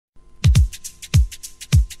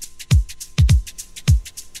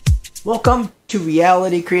Welcome to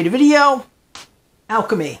Reality Creative Video,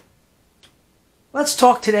 Alchemy. Let's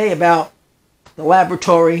talk today about the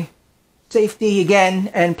laboratory, safety again,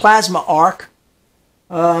 and plasma arc.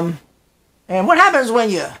 And what happens when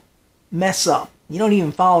you mess up? You don't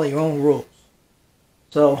even follow your own rules.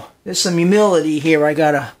 So there's some humility here I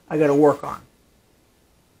gotta work on.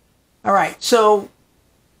 All right, so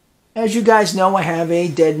as you guys know, I have a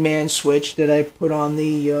dead man switch that I put on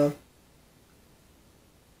the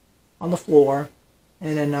floor,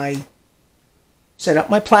 and then I set up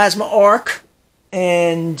my plasma arc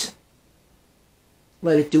and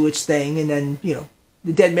let it do its thing, and then, you know,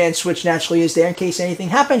 the dead man switch naturally is there in case anything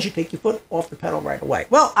happens. You take your foot off the pedal right away.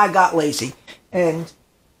 Well, I got lazy and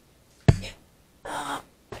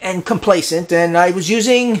complacent, and I was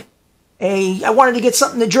using I wanted to get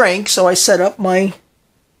something to drink, so I set up my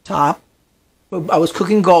top. I was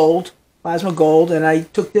cooking gold, plasma gold, and I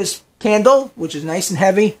took this candle, which is nice and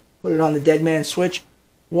heavy, put it on the dead man switch,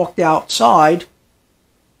 walked outside,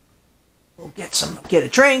 get a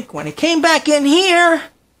drink. When it came back in here,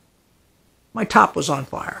 my top was on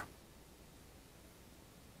fire.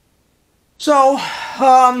 So,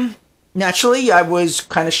 naturally, I was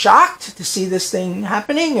kind of shocked to see this thing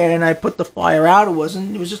happening, and I put the fire out. It was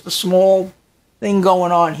just a small thing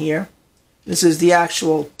going on here. This is the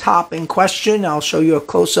actual top in question. I'll show you a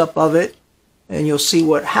close-up of it, and you'll see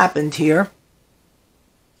what happened here.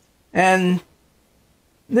 And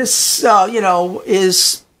this,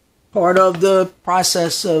 is part of the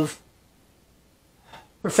process of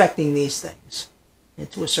perfecting these things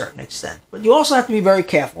to a certain extent. But you also have to be very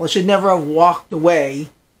careful. I should never have walked away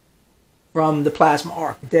from the plasma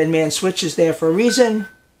arc. The dead man switch is there for a reason,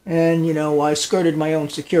 and, I skirted my own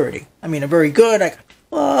security. I mean, I'm very good. I got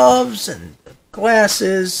gloves and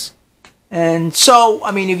glasses. And so,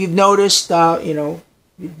 I mean, if you've noticed, that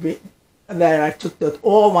I took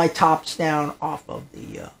all my tops down off of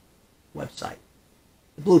the website,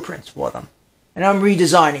 the blueprints for them, and I'm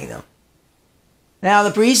redesigning them. Now,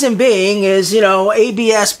 the reason being is,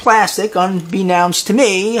 ABS plastic, unbeknownst to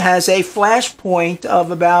me, has a flash point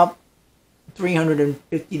of about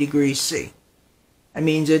 350 degrees C. That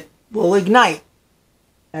means it will ignite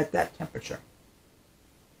at that temperature.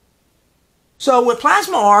 So with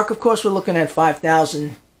plasma arc, of course, we're looking at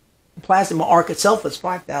 5,000. The plasma arc itself is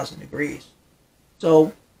 5,000 degrees.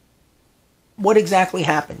 So what exactly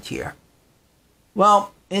happened here?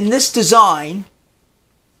 Well, in this design,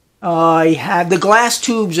 I had the glass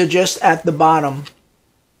tubes are just at the bottom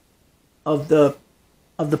of the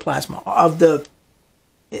plasma of the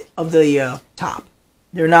top.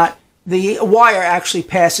 They're not. The wire actually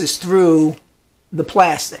passes through the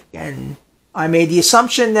plastic, and I made the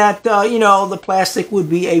assumption that the plastic would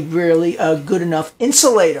be a really good enough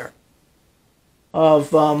insulator of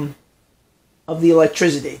the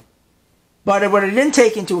electricity. But what I didn't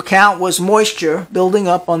take into account was moisture building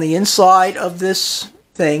up on the inside of this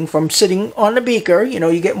thing from sitting on the beaker.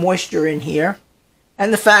 You get moisture in here.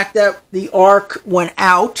 And the fact that the arc went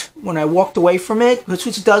out when I walked away from it,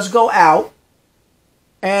 which does go out.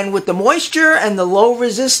 And with the moisture and the low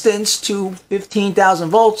resistance to 15,000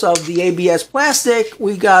 volts of the ABS plastic,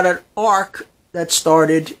 we got an arc that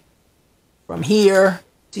started from here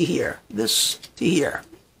to here, this to here,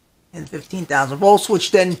 and 15,000 volts,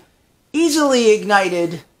 which then easily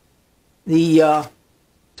ignited the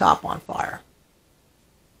top on fire.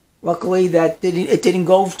 Luckily, it didn't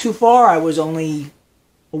go too far. I was only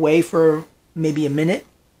away for maybe a minute,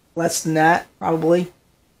 less than that, probably.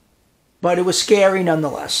 But it was scary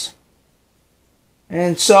nonetheless.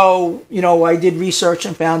 And so, I did research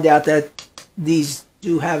and found out that these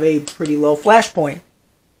do have a pretty low flash point.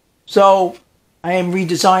 So I am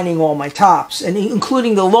redesigning all my tops, and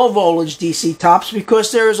including the low voltage DC tops,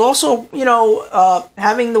 because there is also,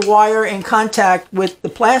 having the wire in contact with the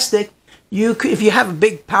plastic. If you have a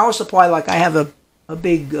big power supply, like I have a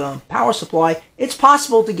big power supply, it's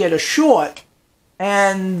possible to get a short,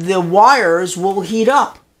 and the wires will heat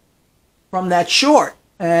up from that short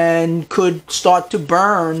and could start to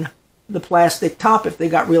burn the plastic top if they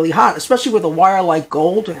got really hot, especially with a wire like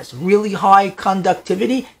gold. It has really high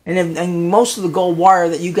conductivity, and most of the gold wire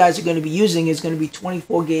that you guys are going to be using is going to be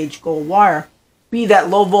 24 gauge gold wire, be that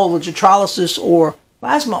low voltage electrolysis or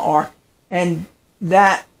plasma arc, and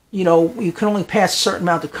that, you can only pass a certain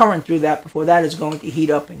amount of current through that before that is going to heat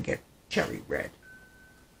up and get cherry red.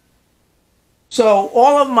 So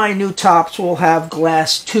all of my new tops will have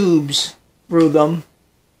glass tubes through them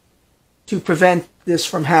to prevent this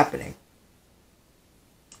from happening.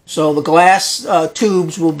 So the glass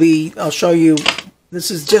tubes will be, I'll show you,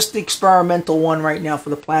 this is just the experimental one right now for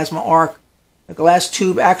the plasma arc. The glass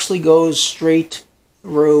tube actually goes straight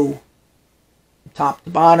through top to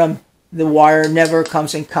bottom. The wire never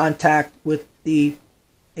comes in contact with the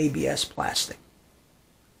ABS plastic.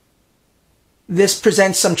 This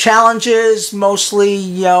presents some challenges,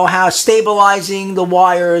 mostly, how stabilizing the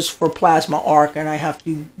wires for plasma arc, and I have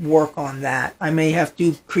to work on that. I may have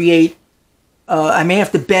to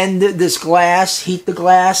bend this glass, heat the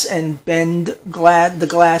glass, and bend the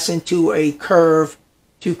glass into a curve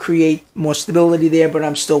to create more stability there, but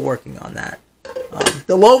I'm still working on that.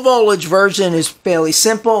 The low voltage version is fairly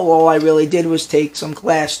simple. All I really did was take some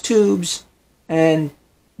glass tubes and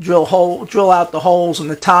drill out the holes in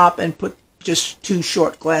the top and put just 2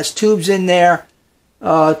 short glass tubes in there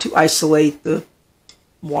to isolate the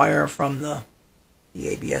wire from the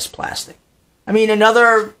ABS plastic. I mean,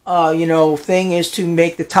 another thing is to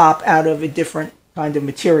make the top out of a different kind of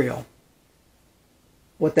material.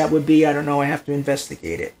 What that would be, I don't know. I have to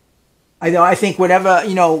investigate it. I think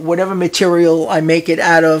whatever material I make it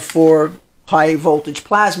out of for high voltage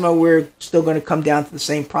plasma, we're still going to come down to the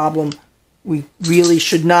same problem. We really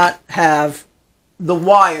should not have the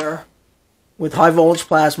wire with high voltage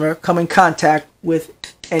plasma come in contact with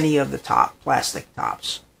any of the plastic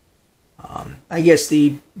tops. I guess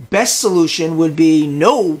the best solution would be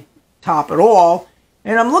no top at all.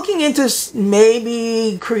 And I'm looking into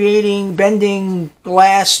maybe bending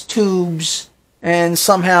glass tubes and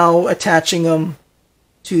somehow attaching them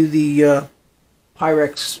to the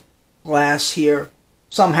Pyrex glass here.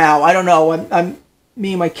 Somehow, I don't know.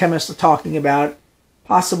 Me and my chemist are talking about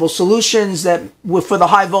possible solutions that, for the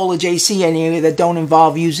high voltage AC anyway, that don't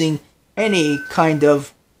involve using any kind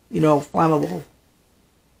of, flammable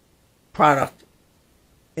product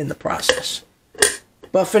in the process.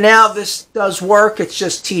 But for now, this does work. It's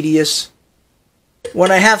just tedious.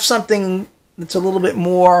 When I have something that's a little bit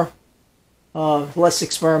more, less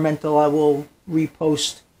experimental, I will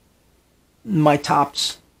repost my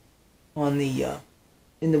tops on the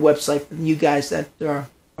in the website for you guys that are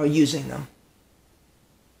using them.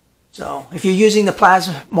 So if you're using the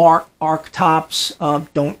plasma arc tops,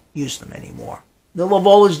 don't use them anymore. The low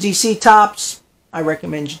voltage DC tops, I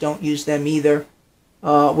recommend you don't use them either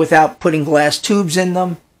without putting glass tubes in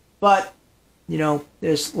them. But,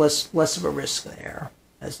 there's less of a risk there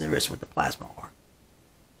as there is with the plasma arc.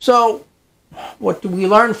 So what do we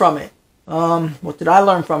learn from it? What did I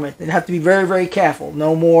learn from it? You have to be very, very careful.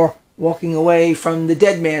 No more walking away from the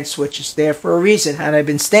dead man switch. It's there for a reason. Had I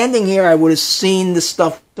been standing here, I would have seen the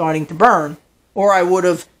stuff starting to burn. Or I would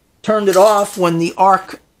have turned it off when the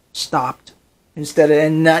arc stopped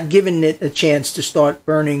and not given it a chance to start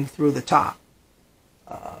burning through the top.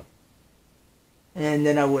 And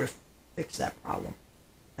then I would have fixed that problem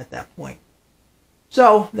at that point.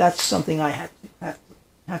 So that's something I have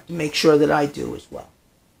to make sure that I do as well.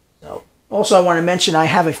 So also I want to mention I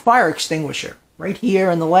have a fire extinguisher right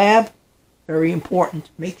here in the lab. Very important.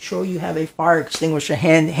 Make sure you have a fire extinguisher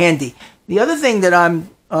handy. The other thing that I'm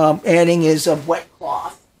adding is a wet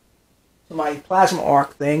cloth to my plasma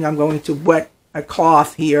arc thing. I'm going to wet a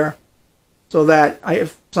cloth here so that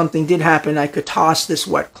if something did happen, I could toss this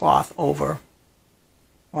wet cloth over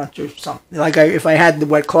onto something. Like if I had the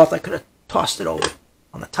wet cloth, I could have tossed it over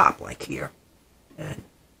on the top like here and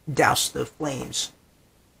doused the flames.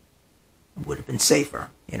 It would have been safer,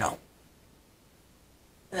 And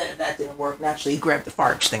then if that didn't work, naturally you grab the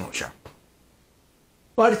fire extinguisher.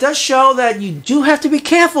 But it does show that you do have to be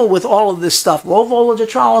careful with all of this stuff. Low voltage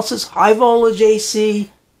electrolysis, high voltage AC.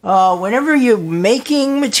 Whenever you're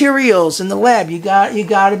making materials in the lab, you got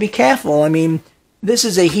to be careful. I mean, this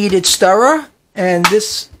is a heated stirrer, and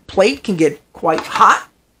this plate can get quite hot.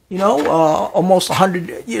 Almost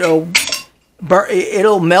 100.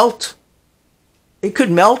 It'll melt. It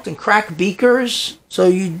could melt and crack beakers.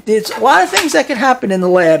 So there's a lot of things that can happen in the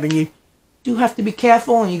lab, and you do have to be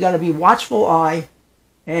careful, and you got to be watchful eye,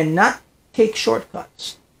 and not take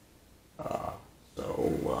shortcuts.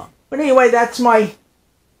 But anyway, that's my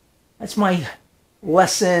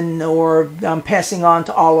lesson, or I'm passing on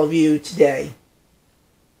to all of you today.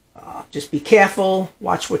 Just be careful,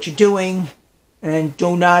 watch what you're doing, and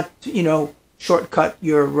do not, shortcut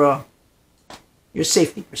your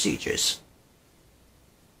safety procedures.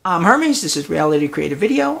 I'm Hermes. This is Reality Creative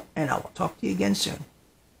Video, and I will talk to you again soon.